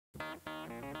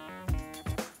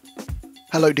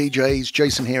Hello DJs,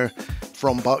 Jason here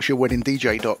from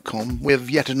BerkshireWeddingDJ.com with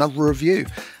yet another review.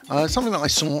 Something that I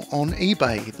saw on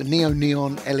eBay, the Neo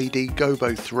Neon LED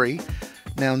Gobo 3.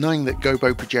 Now, knowing that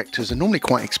Gobo projectors are normally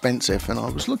quite expensive, and I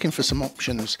was looking for some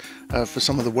options for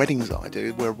some of the weddings that I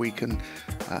do where we can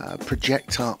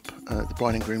project up the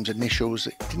bride and groom's initials.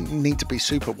 It didn't need to be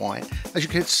super white. As you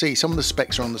can see, some of the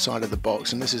specs are on the side of the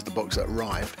box, and this is the box that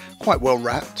arrived. Quite well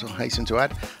wrapped, I hasten to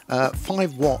add.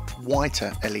 5-watt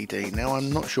whiter LED. Now,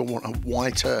 I'm not sure what a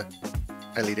whiter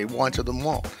LED, whiter than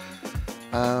what?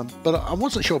 But I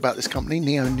wasn't sure about this company,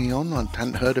 Neo Neon. I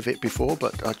hadn't heard of it before,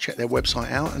 but I checked their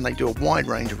website out and they do a wide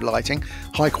range of lighting,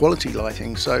 high quality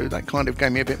lighting, so that kind of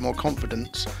gave me a bit more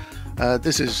confidence.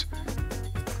 This is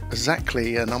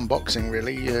exactly an unboxing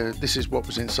really. This is what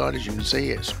was inside. As you can see,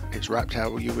 it's wrapped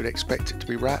how you would expect it to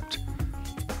be wrapped.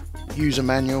 User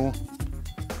manual,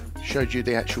 showed you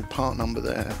the actual part number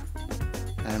there,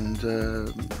 and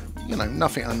you know,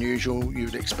 nothing unusual. You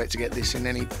would expect to get this in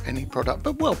any product,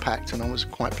 but well packed, and I was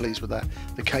quite pleased with that.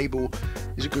 The cable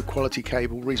is a good quality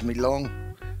cable, reasonably long.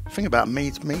 I think about a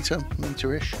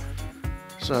meter-ish.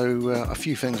 So a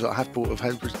few things that I have bought have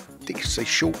had ridiculously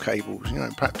short cables, you know,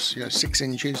 perhaps 6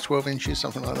 inches, 12 inches,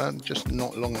 something like that, just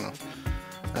not long enough.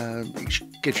 It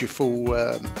gives you full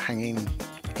hanging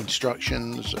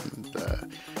instructions and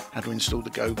how to install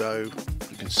the Gobo.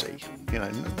 You can see, you know,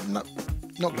 not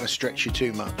going to stretch you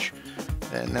too much.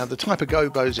 Now the type of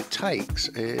Gobos it takes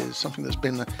is something that's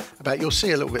been about, you'll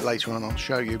see a little bit later on, I'll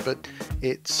show you, but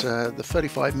it's the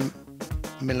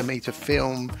 35mm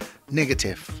film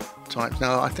negative type.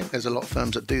 Now I think there's a lot of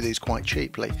firms that do these quite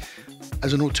cheaply.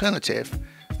 As an alternative,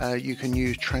 you can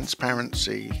use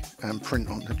transparency and print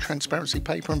on the transparency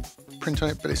paper and print on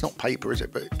it, but it's not paper, is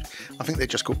it? But I think they're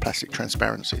just called plastic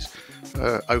transparencies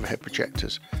for overhead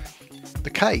projectors. The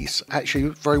case actually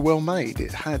very well made.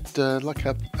 It had like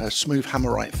a smooth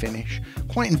hammerite finish,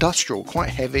 quite industrial, quite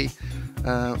heavy,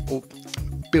 or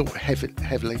built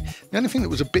heavily. The only thing that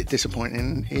was a bit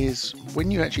disappointing is when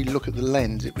you actually look at the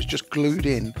lens, it was just glued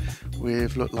in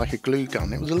with, looked like a glue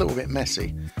gun. It was a little bit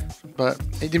messy, but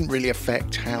it didn't really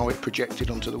affect how it projected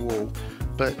onto the wall.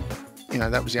 But you know,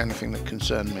 that was the only thing that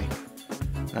concerned me.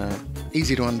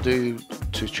 Easy to undo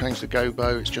to change the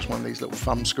Gobo. It's just one of these little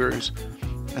thumb screws.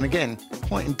 And again,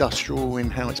 quite industrial in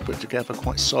how it's put together,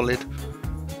 quite solid.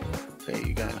 There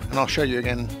you go. And I'll show you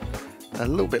again a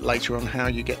little bit later on how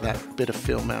you get that bit of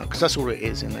film out, because that's all it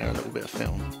is in there, a little bit of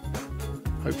film.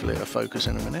 Hopefully it'll focus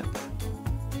in a minute.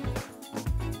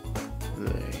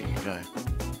 There you go.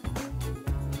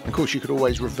 Of course, you could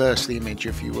always reverse the image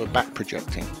if you were back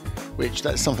projecting, which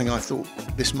that's something I thought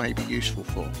this may be useful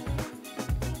for.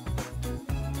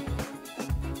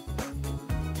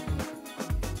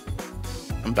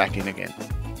 Back in again.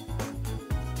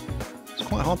 It's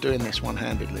quite hard doing this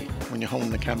one-handedly when you're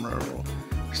holding the camera, or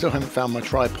still haven't found my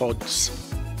tripods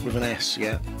with an S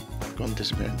yet. Gone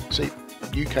disappearing. See,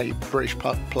 UK British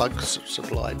plugs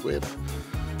supplied with.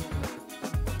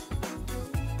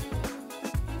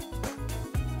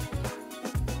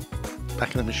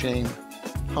 Back in the machine,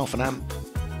 half an amp,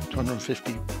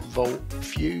 250 volt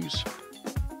fuse.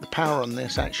 The power on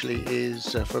this actually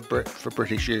is for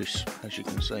British use, as you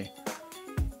can see.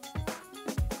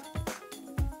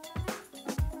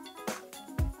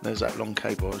 There's that long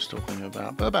cable I was talking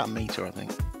about, but about a meter, I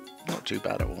think. Not too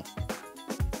bad at all.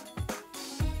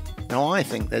 Now I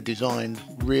think they're designed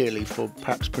really for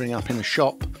perhaps putting up in a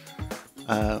shop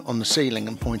on the ceiling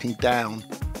and pointing down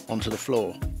onto the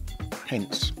floor.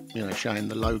 Hence, you know, showing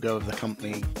the logo of the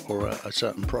company or a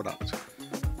certain product.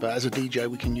 But as a DJ,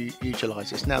 we can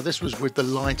utilise this. Now this was with the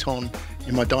light on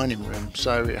in my dining room,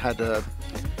 so it had it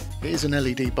is an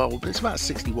LED bulb. It's about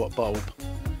a 60-watt bulb.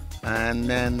 And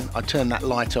then I turn that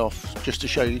light off just to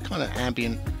show you kind of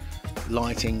ambient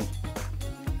lighting,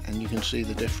 and you can see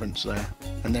the difference there.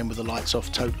 And then with the lights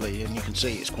off totally, and you can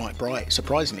see it's quite bright,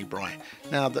 surprisingly bright.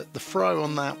 Now the throw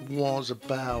on that was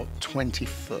about 20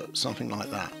 foot, something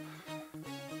like that,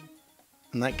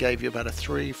 and that gave you about a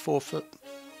 3-4 foot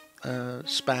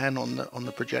span on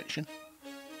the projection.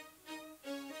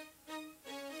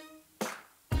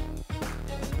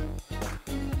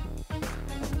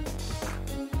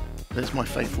 There's my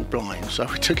faithful blind, so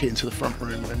I took it into the front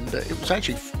room, and it was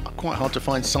actually quite hard to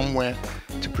find somewhere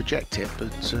to project it,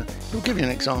 but it'll give you an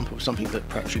example of something that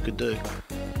perhaps you could do.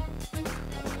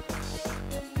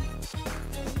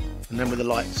 And then with the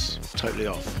lights totally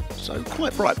off, so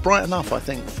quite bright enough, I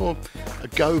think, for a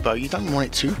Gobo. You don't want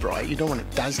it too bright, you don't want it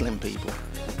dazzling people.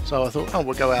 So I thought, oh,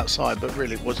 we'll go outside, but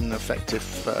really it wasn't an effective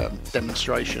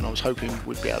demonstration. I was hoping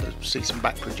we'd be able to see some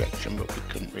back projection, but we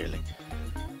couldn't really.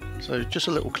 So just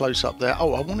a little close up there.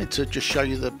 Oh, I wanted to just show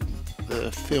you the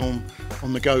the film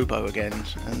on the Gobo again,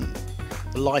 and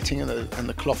the lighting and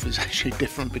the cloth is actually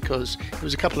different because it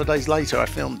was a couple of days later I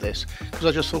filmed this, because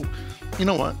I just thought, you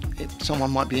know what, if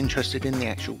someone might be interested in the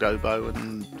actual Gobo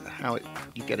and how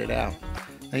you get it out.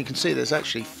 Now you can see there's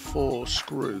actually 4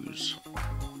 screws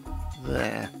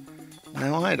there.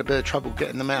 Now I had a bit of trouble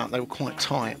getting them out. They were quite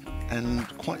tight and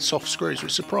quite soft screws,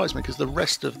 which surprised me because the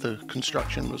rest of the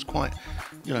construction was quite,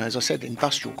 you know, as I said,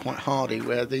 industrial, quite hardy,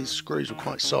 where these screws were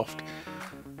quite soft.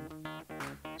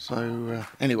 So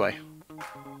anyway,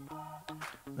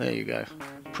 there you go.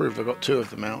 Proved I got 2 of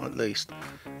them out at least.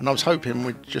 And I was hoping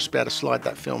we'd just be able to slide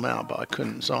that film out, but I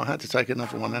couldn't, so I had to take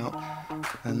another one out.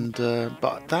 And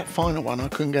but that final one I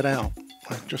couldn't get out.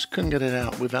 I just couldn't get it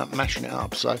out without mashing it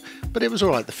up. So, but it was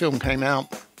alright, the film came out.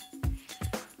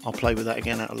 I'll play with that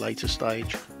again at a later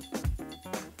stage.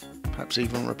 Perhaps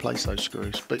even replace those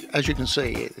screws. But as you can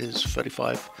see, it is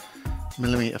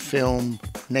 35mm film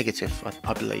negative,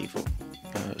 I believe. Or,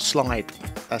 slide,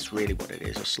 that's really what it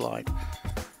is, a slide.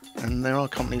 And there are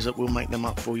companies that will make them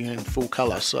up for you in full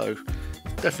colour, so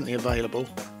definitely available.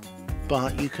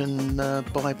 But you can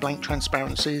buy blank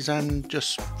transparencies and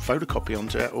just photocopy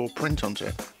onto it or print onto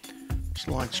it.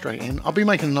 Slide straight in. I'll be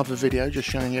making another video just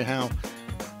showing you how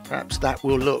perhaps that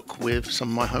will look with some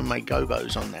of my homemade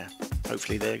Gobos on there.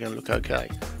 Hopefully they're going to look okay.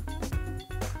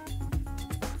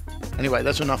 Anyway,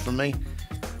 that's enough from me.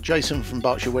 Jason from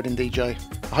Berkshire Wedding DJ.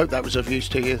 I hope that was of use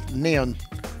to you. Neo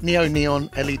Neon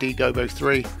LED Gobo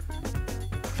 3.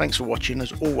 Thanks for watching.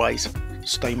 As always,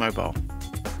 stay mobile.